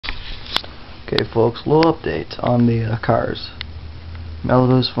Okay folks, little update on the cars.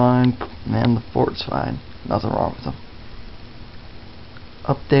 Malibu's fine, and the Ford's fine. Nothing wrong with them.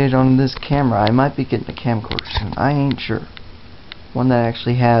 Update on this camera. I might be getting a camcorder soon. I ain't sure. One that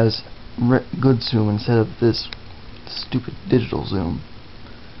actually has good zoom instead of this stupid digital zoom.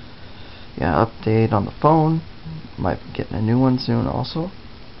 Yeah, update on the phone. Might be getting a new one soon also.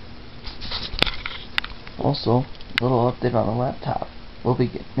 Also, little update on the laptop. We'll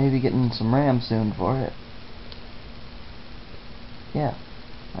be maybe getting some RAM soon for it. Yeah,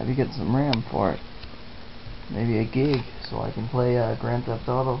 might be getting some RAM for it. Maybe a gig, so I can play Grand Theft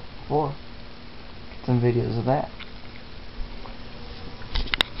Auto 4. Get some videos of that.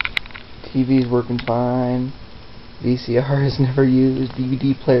 TV's working fine. VCR is never used.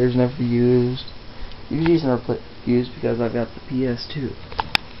 DVD player's never used. DVD's never used because I've got the PS2.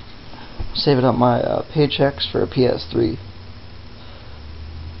 Saving up my paychecks for a PS3.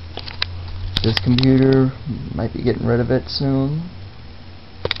 This computer, might be getting rid of it soon.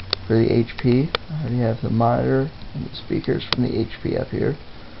 For the HP, I already have the monitor and the speakers from the HP up here.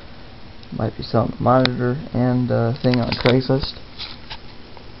 Might be selling the monitor and thing on Craigslist.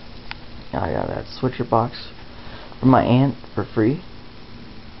 I got that switcher box from my aunt for free.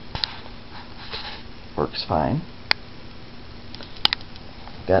 Works fine.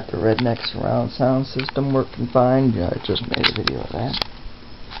 Got the Redneck surround sound system working fine. I just made a video of that.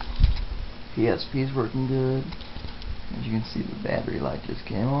 PSP's working good. As you can see, the battery light just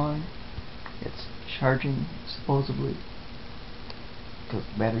came on. It's charging supposedly, because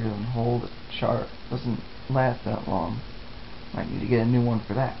the battery doesn't hold it, doesn't last that long. Might need to get a new one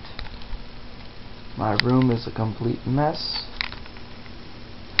for that. My room is a complete mess.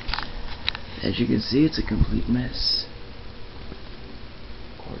 As you can see, it's a complete mess.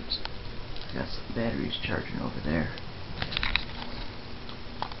 Of course, I got some batteries charging over there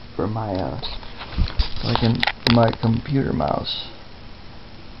for my my computer mouse.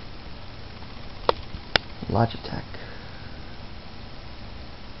 Logitech.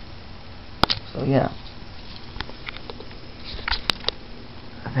 So yeah,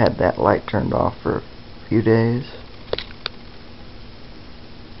 I've had that light turned off for a few days.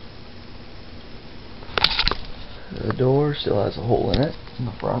 The door still has a hole in it in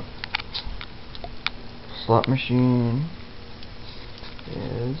the front. Slot machine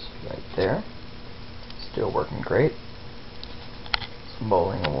is right there. Still working great. Some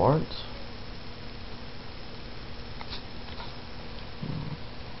bowling awards.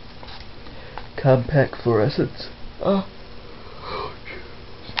 Compact fluorescence.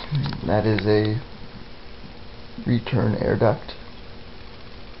 That is a return air duct.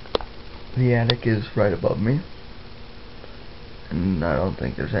 The attic is right above me, and I don't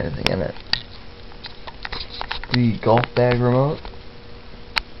think there's anything in it. The golf bag remote.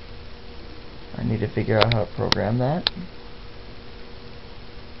 I need to figure out how to program that.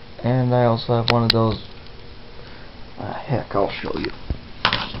 And I also have one of those. Heck, I'll show you.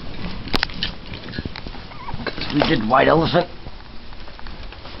 We did White Elephant.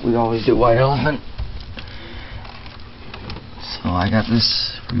 We always do White Elephant. So I got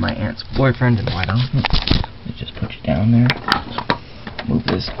this from my aunt's boyfriend in White Elephant. Let me just put you down there. Move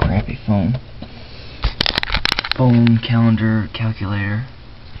this crappy phone. Phone, calendar, calculator.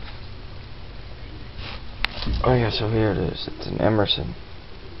 Oh yeah, so here it is. It's an Emerson.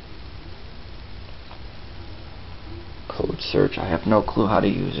 Code search. I have no clue how to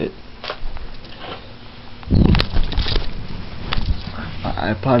use it.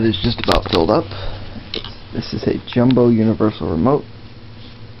 My iPod is just about filled up. This is a jumbo universal remote.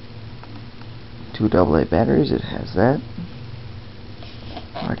 2 AA batteries. It has that.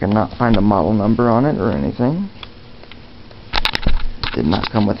 I cannot find a model number on it or anything. It did not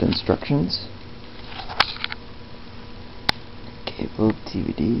come with instructions. Cable,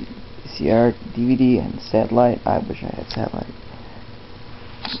 DVD, VCR, DVD, and satellite. I wish I had satellite.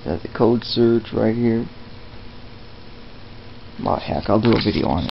 There's the code search right here. Well, heck, I'll do a video on it.